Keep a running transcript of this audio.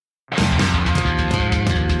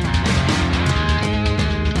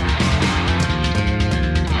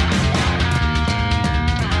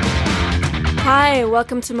Hi,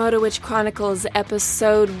 welcome to Moto Witch Chronicles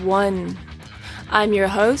Episode 1. I'm your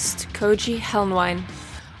host, Koji Helnwine.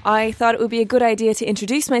 I thought it would be a good idea to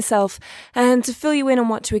introduce myself and to fill you in on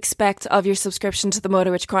what to expect of your subscription to the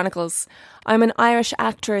Moto Witch Chronicles. I'm an Irish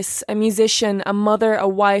actress, a musician, a mother, a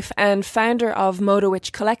wife, and founder of Moto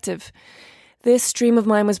Witch Collective. This dream of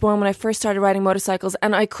mine was born when I first started riding motorcycles,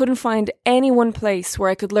 and I couldn't find any one place where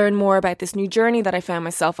I could learn more about this new journey that I found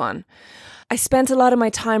myself on. I spent a lot of my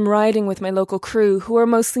time riding with my local crew, who are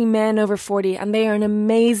mostly men over 40, and they are an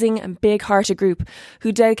amazing and big-hearted group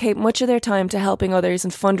who dedicate much of their time to helping others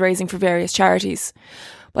and fundraising for various charities.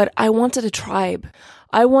 But I wanted a tribe.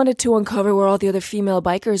 I wanted to uncover where all the other female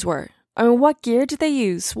bikers were. I mean, what gear did they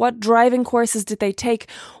use? What driving courses did they take?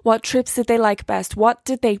 What trips did they like best? What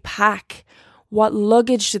did they pack? What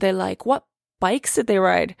luggage did they like? What bikes did they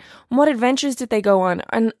ride? What adventures did they go on?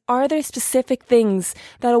 And are there specific things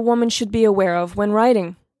that a woman should be aware of when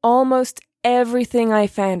riding? Almost everything I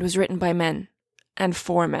found was written by men and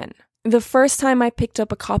for men. The first time I picked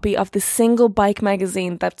up a copy of the single bike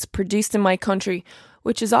magazine that's produced in my country,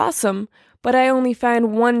 which is awesome, but I only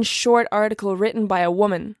found one short article written by a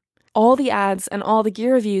woman. All the ads and all the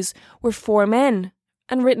gear reviews were for men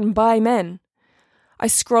and written by men. I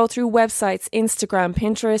scrolled through websites, Instagram,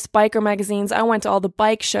 Pinterest, biker magazines. I went to all the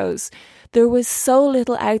bike shows. There was so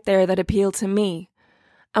little out there that appealed to me.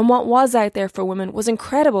 And what was out there for women was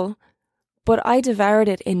incredible, but I devoured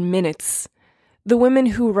it in minutes. The women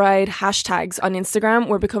who ride hashtags on Instagram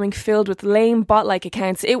were becoming filled with lame bot-like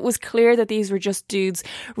accounts. It was clear that these were just dudes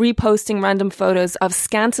reposting random photos of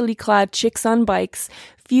scantily clad chicks on bikes,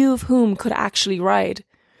 few of whom could actually ride.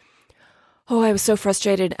 Oh, I was so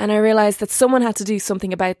frustrated, and I realised that someone had to do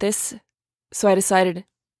something about this, so I decided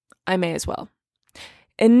I may as well.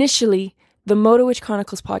 Initially, the Moto Witch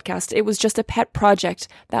Chronicles podcast, it was just a pet project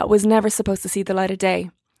that was never supposed to see the light of day.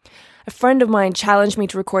 A friend of mine challenged me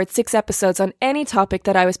to record 6 episodes on any topic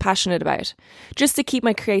that I was passionate about, just to keep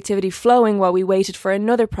my creativity flowing while we waited for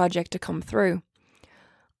another project to come through.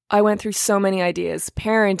 I went through so many ideas: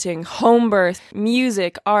 parenting, home birth,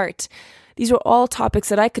 music, art. These were all topics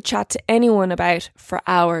that I could chat to anyone about for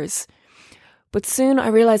hours. But soon I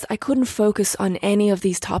realised I couldn't focus on any of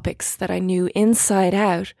these topics that I knew inside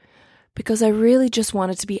out, because I really just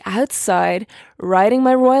wanted to be outside riding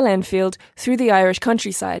my Royal Enfield through the Irish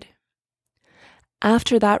countryside.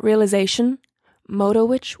 After that realisation, Moto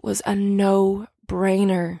Witch was a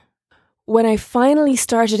no-brainer. When I finally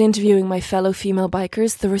started interviewing my fellow female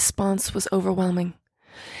bikers, the response was overwhelming.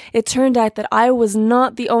 It turned out that I was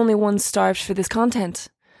not the only one starved for this content.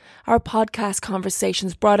 Our podcast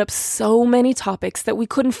conversations brought up so many topics that we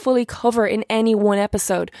couldn't fully cover in any one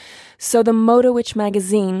episode, so the Moto Witch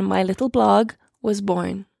magazine, my little blog, was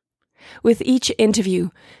born. With each interview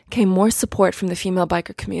came more support from the female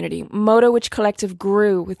biker community. Moto Witch Collective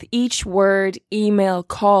grew with each word, email,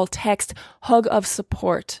 call, text, hug of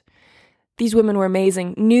support. These women were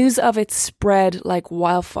amazing. News of it spread like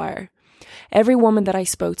wildfire. Every woman that I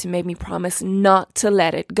spoke to made me promise not to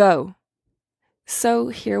let it go. So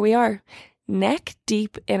here we are, neck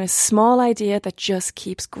deep in a small idea that just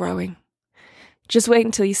keeps growing. Just wait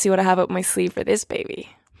until you see what I have up my sleeve for this baby.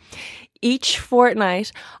 Each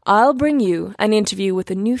fortnight, I'll bring you an interview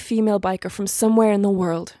with a new female biker from somewhere in the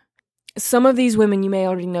world. Some of these women you may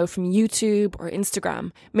already know from YouTube or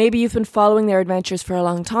Instagram. Maybe you've been following their adventures for a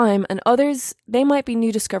long time, and others, they might be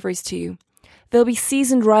new discoveries to you. There'll be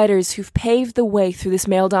seasoned riders who've paved the way through this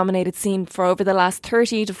male-dominated scene for over the last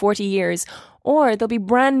 30 to 40 years, or there'll be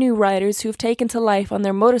brand new riders who've taken to life on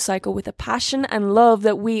their motorcycle with a passion and love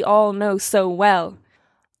that we all know so well.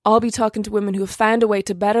 I'll be talking to women who have found a way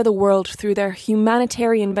to better the world through their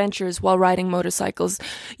humanitarian ventures while riding motorcycles.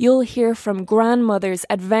 You'll hear from grandmothers,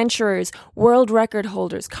 adventurers, world record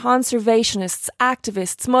holders, conservationists,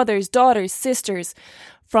 activists, mothers, daughters, sisters,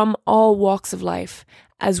 from all walks of life,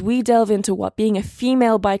 as we delve into what being a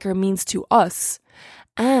female biker means to us.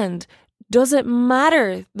 And does it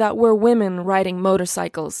matter that we're women riding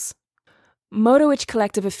motorcycles? Moto Witch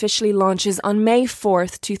Collective officially launches on May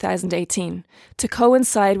 4th, 2018, to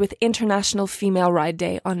coincide with International Female Ride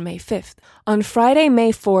Day on May 5th. On Friday,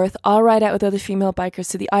 May 4th, I'll ride out with other female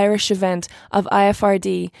bikers to the Irish event of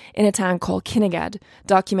IFRD in a town called Kinnegad,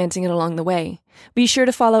 documenting it along the way. Be sure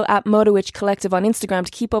to follow @Moto Witch Collective on Instagram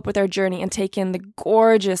to keep up with our journey and take in the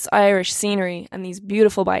gorgeous Irish scenery and these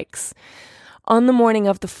beautiful bikes. On the morning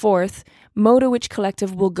of the 4th, Moto Witch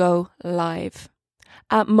Collective will go live.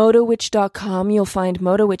 At motowitch.com, you'll find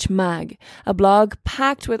Moto Witch Mag, a blog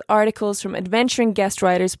packed with articles from adventuring guest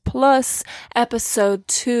writers, plus episode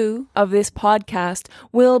 2 of this podcast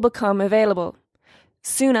will become available.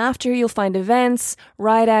 Soon after, you'll find events,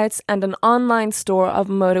 ride-outs, and an online store of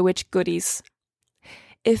MotoWitch goodies.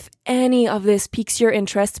 If any of this piques your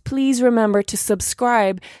interest, please remember to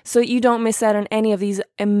subscribe so that you don't miss out on any of these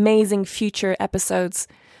amazing future episodes.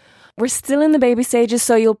 We're still in the baby stages,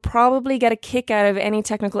 so you'll probably get a kick out of any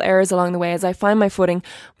technical errors along the way as I find my footing,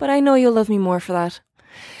 but I know you'll love me more for that.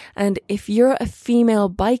 And if you're a female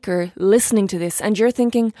biker listening to this and you're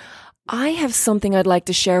thinking, I have something I'd like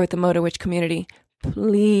to share with the MotoWitch community,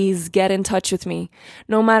 please get in touch with me.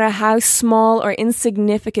 No matter how small or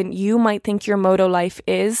insignificant you might think your moto life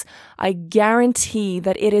is, I guarantee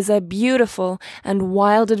that it is a beautiful and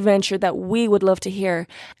wild adventure that we would love to hear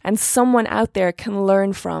and someone out there can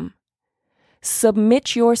learn from.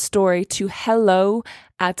 Submit your story to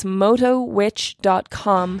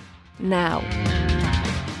hello@motowitch.com now.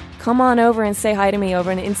 Come on over and say hi to me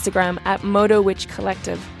over on Instagram at MotoWitch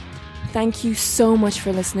Collective. Thank you so much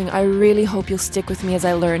for listening. I really hope you'll stick with me as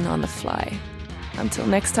I learn on the fly. Until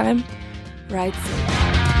next time, ride safe.